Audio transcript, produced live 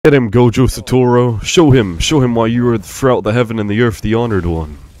Get him, Gojo Satoru. Show him why you are throughout the heaven and the earth the honored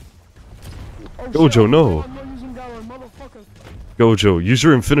one. Gojo, no. Gojo, use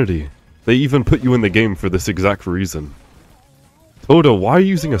your infinity. They even put you in the game for this exact reason. Todo, why are you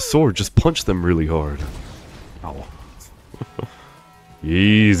using a sword? Just punch them really hard. Ow.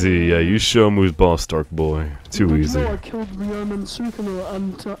 Easy, yeah, you show him who's boss, Dark Boy. Too easy. I killed Ryam and Sukino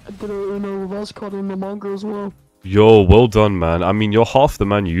and did a reverse card in the manga as well. Yo, well done, man. I mean, you're half the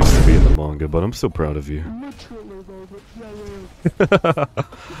man you used to be in the manga, but I'm so proud of you. Literally, though, but yeah.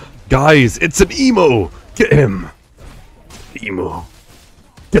 Guys, it's an emo! Get him! Emo.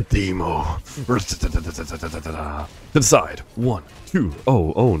 Get the emo. To the side. 1, 2.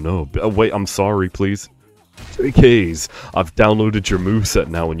 Oh no. Wait, I'm sorry, please. JKs, I've downloaded your moveset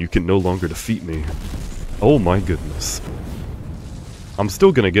now and you can no longer defeat me. Oh my goodness. I'm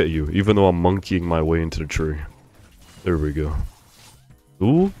still gonna get you, even though I'm monkeying my way into the tree. There we go.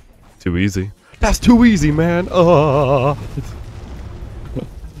 Ooh, too easy. That's too easy, man!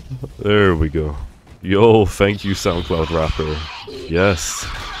 There we go. Yo, thank you, SoundCloud Rapper. Yes,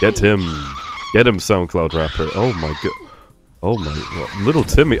 get him. Get him, SoundCloud Rapper. Oh my god. Oh my... Little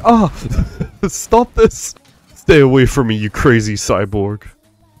Timmy. Ah! Stop this! Stay away from me, you crazy cyborg.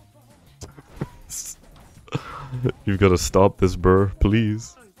 You've got to stop this, bruh,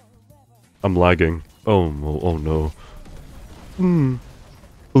 please. I'm lagging. Oh no.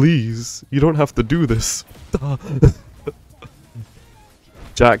 Please, you don't have to do this.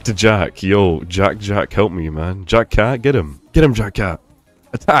 Jack to Jack. Yo, Jack, help me, man. Jack Cat, get him. Get him, Jack Cat.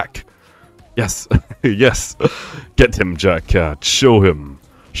 Attack. Yes. Yes. Get him, Jack Cat. Show him.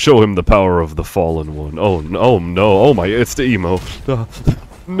 Show him the power of the fallen one. Oh no. Oh my, it's the emo.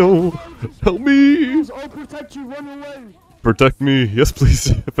 No. Help me. I'll protect you, run away. Protect me. Yes,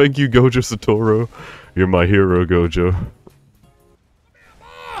 please. Thank you, Gojo Satoru. You're my hero, Gojo.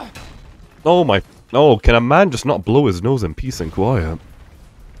 Oh my. Oh, can a man just not blow his nose in peace and quiet?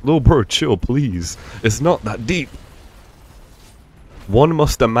 Little bro, chill, please. It's not that deep. One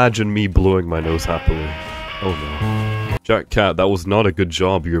must imagine me blowing my nose happily. Oh no. Jack Cat, that was not a good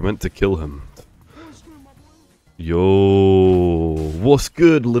job. You were meant to kill him. Yo, what's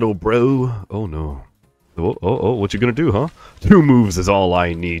good, little bro? Oh no. Oh, what you gonna do, huh? 2 moves is all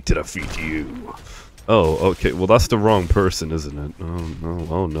I need to defeat you. Oh, okay. Well, that's the wrong person, isn't it? Oh no.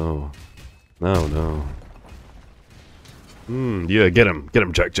 Oh no. No. Yeah, get him,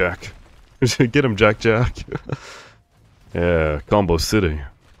 Jack. Get him, Jack. Yeah, Combo City.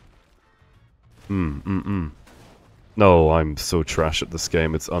 No, I'm so trash at this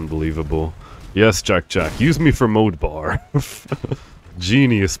game, it's unbelievable. Yes, Jack, use me for mode bar.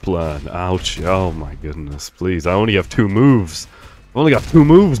 Genius plan. Ouch, oh my goodness, please, I only have 2 moves. I've only got 2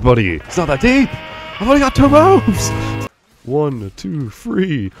 moves, buddy. It's not that deep. I've only got 2 moves. 1, 2,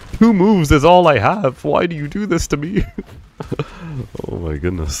 3. 2 moves is all I have. Why do you do this to me? Oh my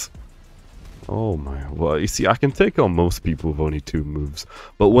goodness. Oh my, well, you see, I can take on most people with only 2 moves,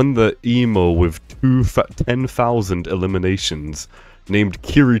 but when the emo with 10,000 eliminations named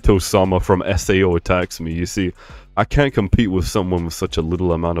Kirito-sama from SAO attacks me, you see, I can't compete with someone with such a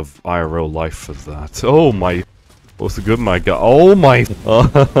little amount of IRL life as that. Oh my, what's good, my god? Oh my,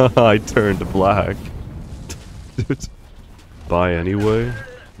 I turned black. Bye anyway.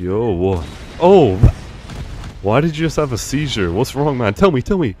 Yo, what? Oh, why did you just have a seizure? What's wrong, man? Tell me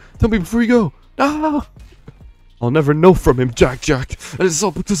before you go. Ah! I'll never know from him, Jack. And it's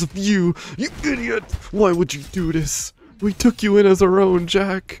all because of you, you idiot! Why would you do this? We took you in as our own,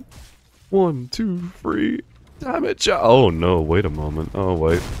 Jack. 1, 2, 3. Damn it, Jack. Oh no, wait a moment. Oh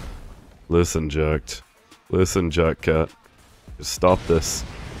wait. Listen, Jack. Listen, Jack Cat. Just stop this.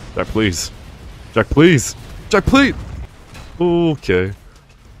 Jack, please. Jack, please. Okay.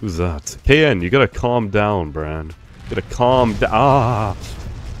 Who's that? KN, you gotta calm down, Brand. You gotta calm down. Ah!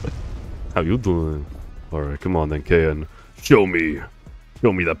 How you doing? Alright, come on then, KN. Show me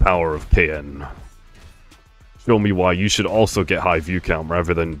the power of KN. Show me why you should also get high view count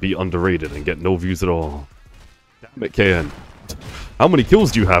rather than be underrated and get no views at all. Damn it, KN. How many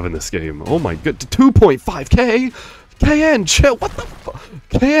kills do you have in this game? Oh my god, 2.5k? KN, chill, what the fuck?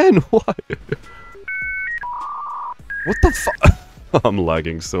 KN, why? What the fuck? I'm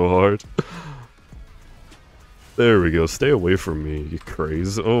lagging so hard. There we go, stay away from me, you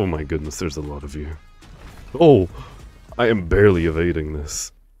craze. Oh my goodness, there's a lot of you. Oh, I am barely evading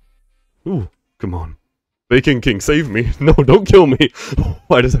this. Ooh, come on. Bacon King, save me. No, don't kill me.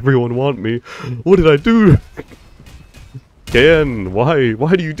 Why does everyone want me? What did I do? KN,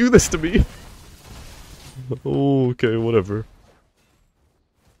 why do you do this to me? Okay, whatever.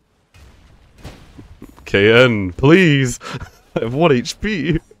 KN, please. I have 1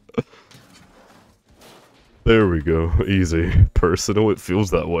 HP. There we go. Easy. Personal, it feels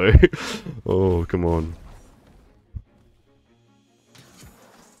that way. Oh, come on.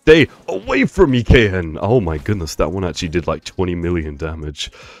 Stay away from me, KN! Oh my goodness, that one actually did like 20 million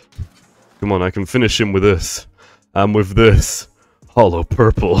damage. Come on, I can finish him with this. And with this. Hollow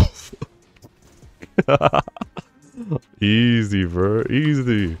purple. Easy, bro.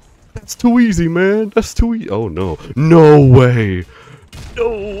 Easy. That's too easy, man. That's too easy. Oh, no. No way.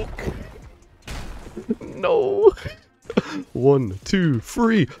 No. No. 1, 2,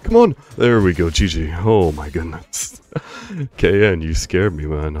 3. Come on. There we go. GG. Oh, my goodness. KN, you scared me,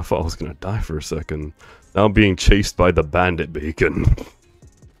 man. I thought I was going to die for a second. Now I'm being chased by the bandit bacon.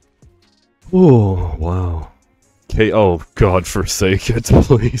 Oh, wow. Oh, God forsake it.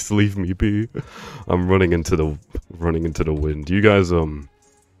 Please leave me be. I'm running into the wind. You guys, do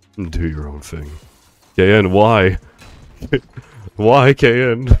your own thing. KN, why? Why,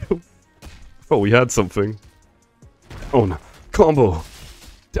 KN? Oh, we had something. Oh, no. Combo.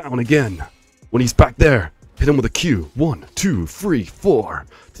 Down again. When he's back there, hit him with a Q. 1, 2, 3, 4.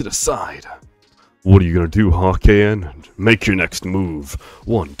 To the side. What are you gonna do, huh, KN? Make your next move.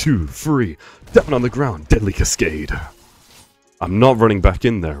 1, 2, 3. Down on the ground. Deadly Cascade. I'm not running back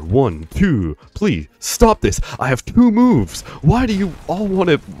in there. 1, 2. Please, stop this. I have 2 moves. Why do you all want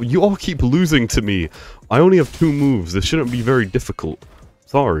to... You all keep losing to me. I only have 2 moves. This shouldn't be very difficult.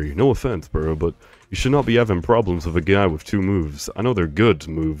 Sorry, no offense, bro, but you should not be having problems with a guy with 2 moves. I know they're good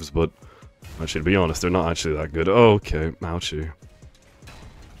moves, but... Actually, to be honest, they're not actually that good. Oh, okay. Ouchie.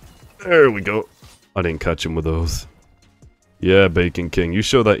 There we go. I didn't catch him with those. Yeah, Bacon King. You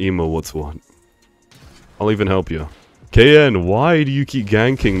show that emo what's what. I'll even help you. KN, why do you keep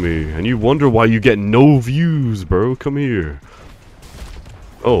ganking me? And you wonder why you get no views, bro. Come here.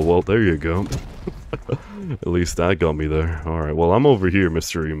 Oh, well, there you go. At least that got me there. Alright, well, I'm over here,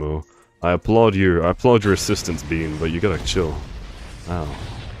 Mr. Emo. I applaud your assistance, Bean, but you gotta chill. Ow.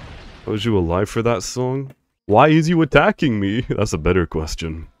 Was you alive for that song? Why is you attacking me? That's a better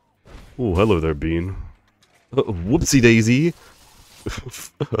question. Oh, hello there, Bean. Whoopsie daisy.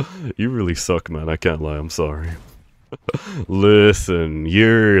 You really suck, man. I can't lie. I'm sorry. Listen,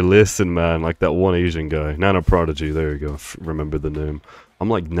 man. Like that one Asian guy. Nano Prodigy. There you go. Remember the name. I'm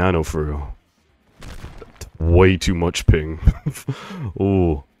like Nano for real. Way too much ping.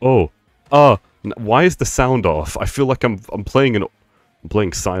 Why is the sound off? I feel like I'm playing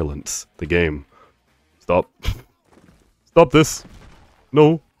Silence, the game. Stop. Stop this.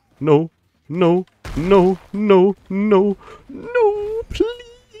 No. No. No. No. No. No. No.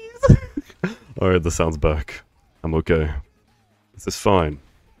 Please. Alright, the sound's back. I'm okay. This is fine.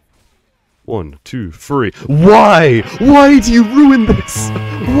 1, 2, 3. Why? Why do you ruin this?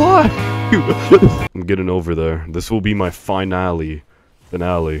 Why? I'm getting over there. This will be my finale.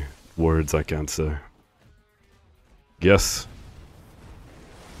 Words I can't say. Yes.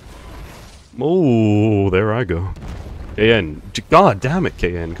 Oh, there I go. KN. God damn it,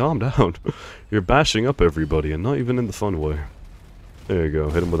 KN. Calm down. You're bashing up everybody and not even in the fun way. There you go.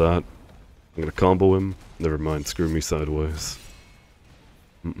 Hit him with that. I'm gonna combo him. Never mind. Screw me sideways.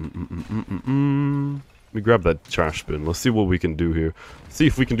 Let me grab that trash bin. Let's see what we can do here. See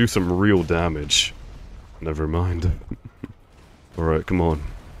if we can do some real damage. Never mind. Alright, come on.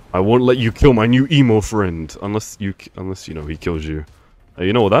 I won't let you kill my new emo friend. Unless you know, he kills you.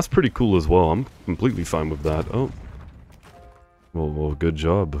 You know, that's pretty cool as well. I'm completely fine with that. Oh. Well, good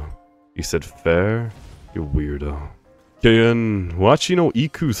job. You said fair? You weirdo. KN. Well, actually, you know,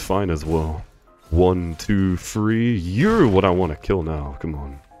 Iku's fine as well. 1, 2, 3. You're what I want to kill now. Come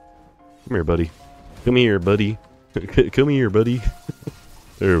on. Come here, buddy. Come here, buddy. Come here, buddy.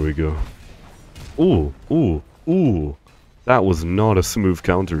 There we go. Ooh, ooh, ooh. That was not a smooth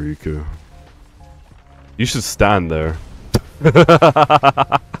counter, Iku. You should stand there.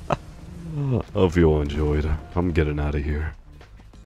 Hope you all enjoyed. I'm getting out of here.